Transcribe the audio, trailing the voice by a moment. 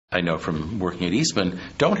I know from working at Eastman,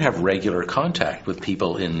 don't have regular contact with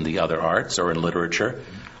people in the other arts or in literature.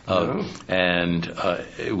 And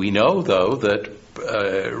we know, though, that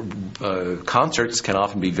concerts can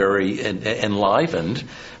often be very enlivened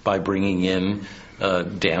by bringing in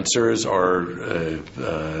dancers or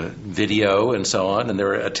video and so on, and there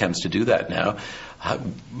are attempts to do that now.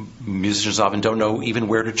 Musicians often don't know even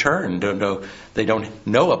where to turn. They don't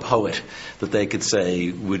know a poet that they could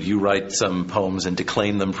say, "Would you write some poems and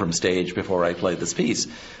declaim them from stage before I play this piece?"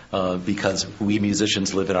 Because we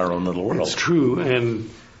musicians live in our own little world. It's true, and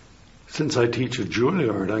since I teach at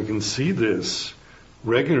Juilliard, I can see this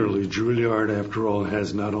regularly. Juilliard, after all,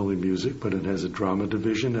 has not only music, but it has a drama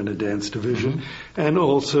division and a dance division, and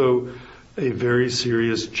also a very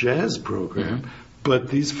serious jazz program. But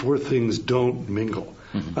these four things don't mingle.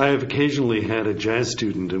 I have occasionally had a jazz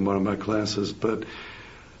student in one of my classes, but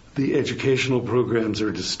the educational programs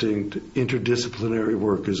are distinct. Interdisciplinary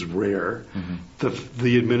work is rare.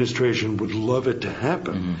 The administration would love it to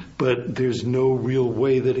happen, but there's no real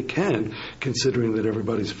way that it can, considering that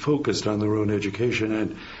everybody's focused on their own education.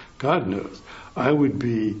 And God knows, I would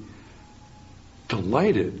be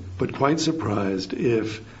delighted, but quite surprised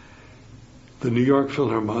if the New York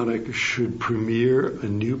Philharmonic should premiere a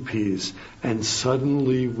new piece and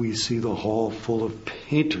suddenly we see the hall full of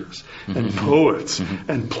painters and poets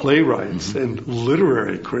and playwrights and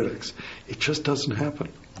literary critics. It just doesn't happen.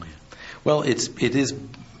 Well, it is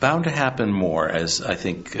bound to happen more as I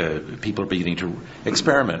think people are beginning to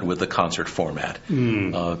experiment with the concert format.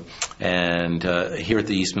 And here at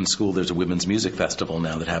the Eastman School, there's a women's music festival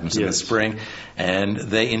now that happens in the spring, and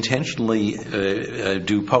they intentionally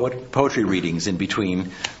do poetry readings in between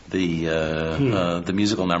the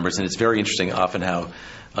musical numbers, and it's very interesting often how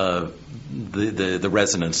the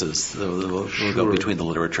resonances will go between the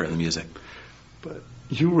literature and the music. But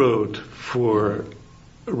you wrote for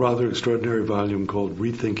a rather extraordinary volume called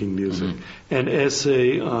Rethinking Music, an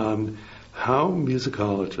essay on how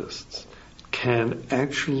musicologists can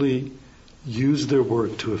actually use their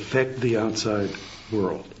work to affect the outside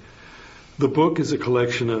world. The book is a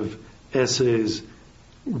collection of essays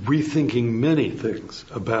rethinking many things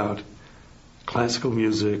about classical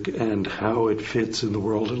music and how it fits in the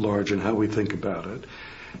world at large and how we think about it.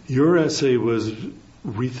 Your essay was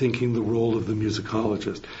rethinking the role of the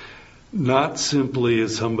musicologist. Not simply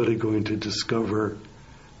is somebody going to discover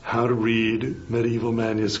how to read medieval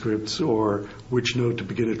manuscripts or which note to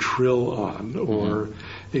begin a trill on or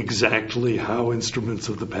exactly how instruments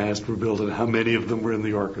of the past were built and how many of them were in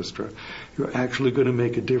the orchestra. You're actually going to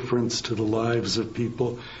make a difference to the lives of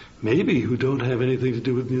people maybe who don't have anything to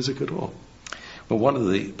do with music at all. Well, one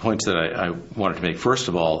of the points that I wanted to make, first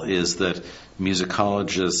of all, is that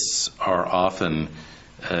musicologists are often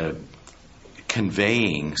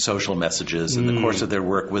conveying social messages in the course of their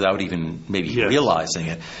work without even maybe realizing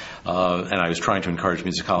it. And I was trying to encourage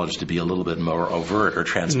musicologists to be a little bit more overt or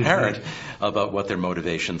transparent about what their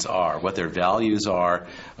motivations are, what their values are,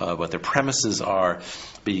 what their premises are,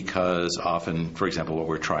 because often, for example, what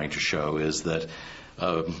we're trying to show is that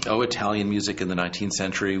Italian music in the 19th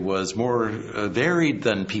century was more varied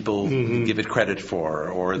than people give it credit for.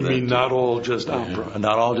 Or you mean not all just opera?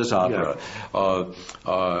 Not all just opera. Or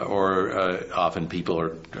often people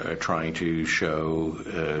are trying to show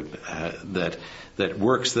that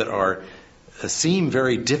works that seem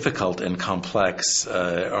very difficult and complex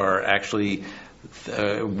are actually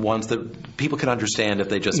ones that people can understand if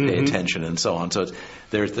they just pay attention and so on. So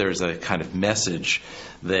there's a kind of message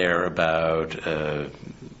there about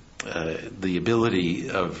the ability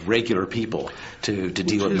of regular people to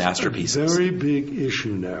deal with masterpieces. It's a very big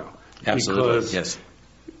issue now. Absolutely, because yes.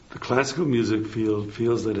 The classical music field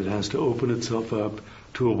feels that it has to open itself up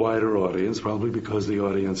to a wider audience, probably because the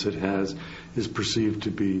audience it has is perceived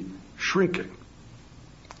to be shrinking.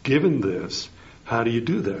 Given this, how do you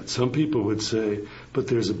do that? Some people would say, but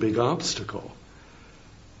there's a big obstacle.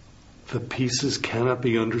 The pieces cannot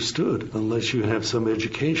be understood unless you have some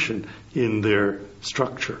education in their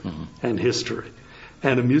structure and history.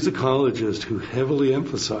 And a musicologist who heavily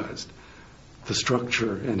emphasized the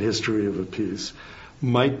structure and history of a piece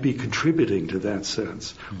might be contributing to that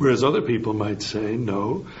sense. Whereas other people might say,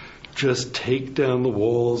 no, just take down the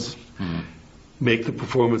walls, make the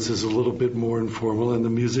performances a little bit more informal, and the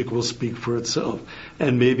music will speak for itself.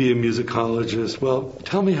 And maybe a musicologist, well,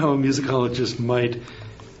 tell me how a musicologist might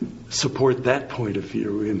support that point of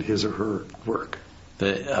view in his or her work.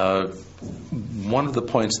 One of the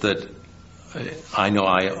points that I know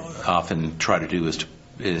I often try to do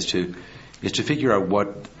is to figure out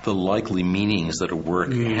what the likely meanings that a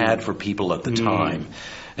work had for people at the time.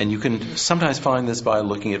 And you can sometimes find this by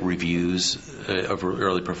looking at reviews of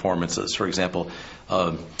early performances. For example,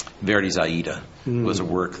 Verdi's Aida was a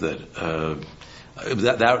work that's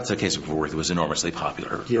a case of a work that was enormously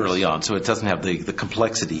popular early on, so it doesn't have the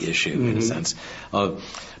complexity issue in a sense.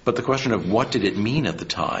 But the question of what did it mean at the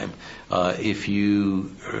time, if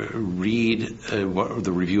you read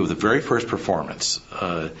the review of the very first performance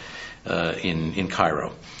in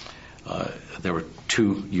Cairo, there were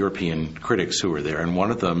two European critics who were there, and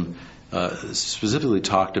one of them specifically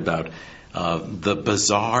talked about the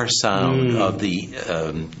bizarre sound of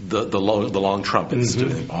the long trumpets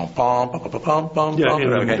doing bom, bom, bom, bom, bom, bom,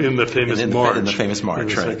 in the famous march. In the famous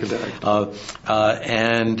march, right?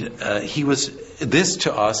 And he was. This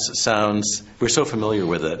to us sounds. We're so familiar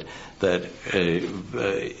with it that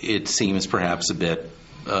it seems perhaps a bit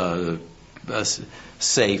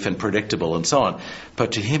safe and predictable and so on.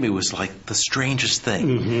 But to him, it was like the strangest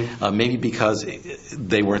thing. Maybe because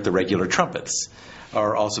they weren't the regular trumpets,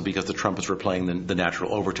 or also because the trumpets were playing the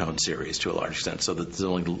natural overtone series to a large extent, so that there's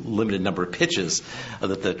only a limited number of pitches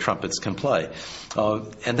that the trumpets can play.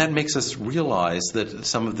 And that makes us realize that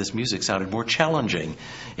some of this music sounded more challenging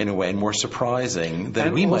in a way, and more surprising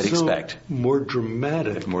than we might expect. More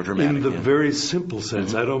dramatic in the very simple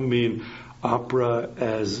sense. I don't mean opera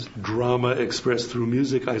as drama expressed through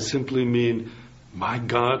music. I simply mean, my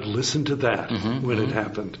God, listen to that when it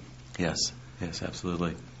happened. Yes,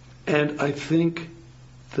 absolutely. And I think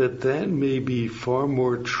that may be far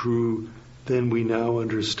more true than we now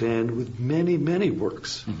understand with many, many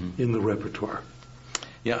works in the repertoire.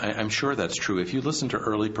 Yeah, I'm sure that's true. If you listen to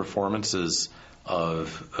early performances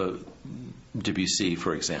of Debussy,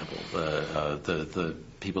 for example, the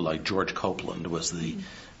people like George Copeland was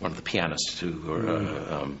one of the pianists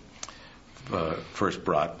who first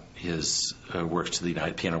brought his piano works to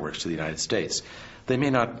the United States. They may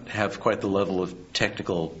not have quite the level of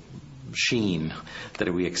technical sheen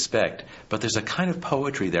that we expect, but there's a kind of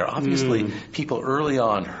poetry there. Obviously, people early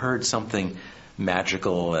on heard something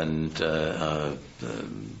magical, and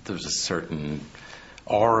there's a certain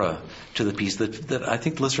aura to the piece that I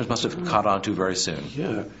think listeners must have caught on to very soon.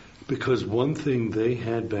 Yeah, because one thing they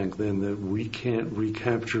had back then that we can't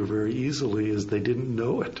recapture very easily is they didn't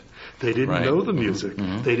know it. They didn't know the music.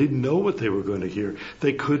 They didn't know what they were going to hear.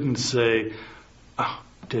 They couldn't say,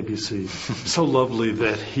 Debussy, so lovely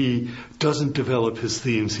that he doesn't develop his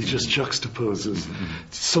themes, he just juxtaposes.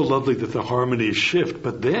 It's so lovely that the harmonies shift.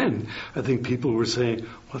 But then I think people were saying,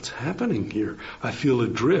 what's happening here? I feel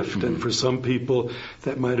adrift. And for some people,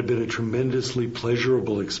 that might have been a tremendously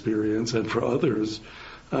pleasurable experience, and for others,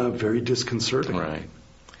 very disconcerting. Right.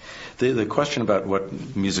 The question about what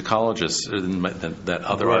musicologists, that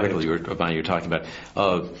other article you were talking about,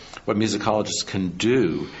 what musicologists can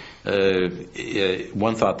do.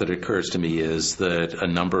 One thought that occurs to me is that a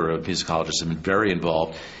number of musicologists have been very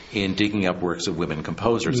involved in digging up works of women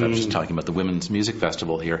composers. I was just talking about the Women's Music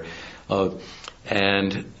Festival here,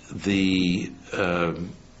 and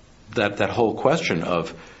that whole question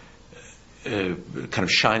of kind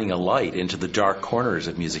of shining a light into the dark corners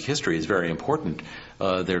of music history is very important.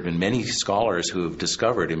 There have been many scholars who have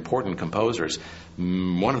discovered important composers.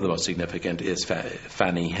 One of the most significant is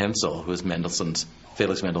Fanny Hensel, who is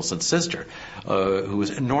Felix Mendelssohn's sister, who was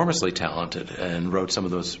enormously talented and wrote some of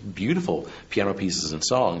those beautiful piano pieces and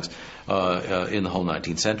songs in the whole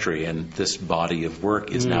 19th century. And this body of work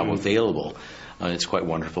is now available. It's quite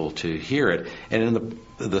wonderful to hear it. And in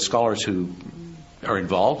the scholars who are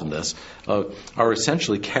involved in this are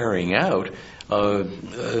essentially carrying out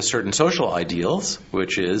certain social ideals,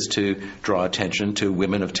 which is to draw attention to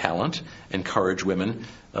women of talent, encourage women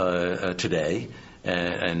today,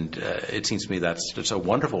 and it seems to me that's just a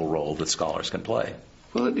wonderful role that scholars can play.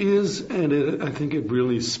 Well, it is, and I think it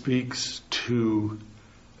really speaks to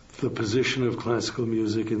the position of classical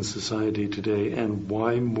music in society today and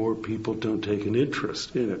why more people don't take an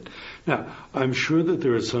interest in it. Now, I'm sure that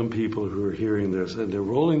there are some people who are hearing this and they're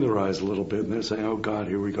rolling their eyes a little bit and they're saying, oh God,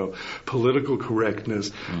 here we go. Political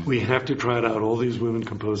correctness. We have to trot out all these women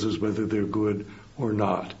composers, whether they're good or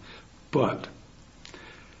not. But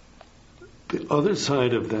the other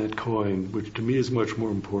side of that coin, which to me is much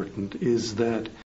more important, is that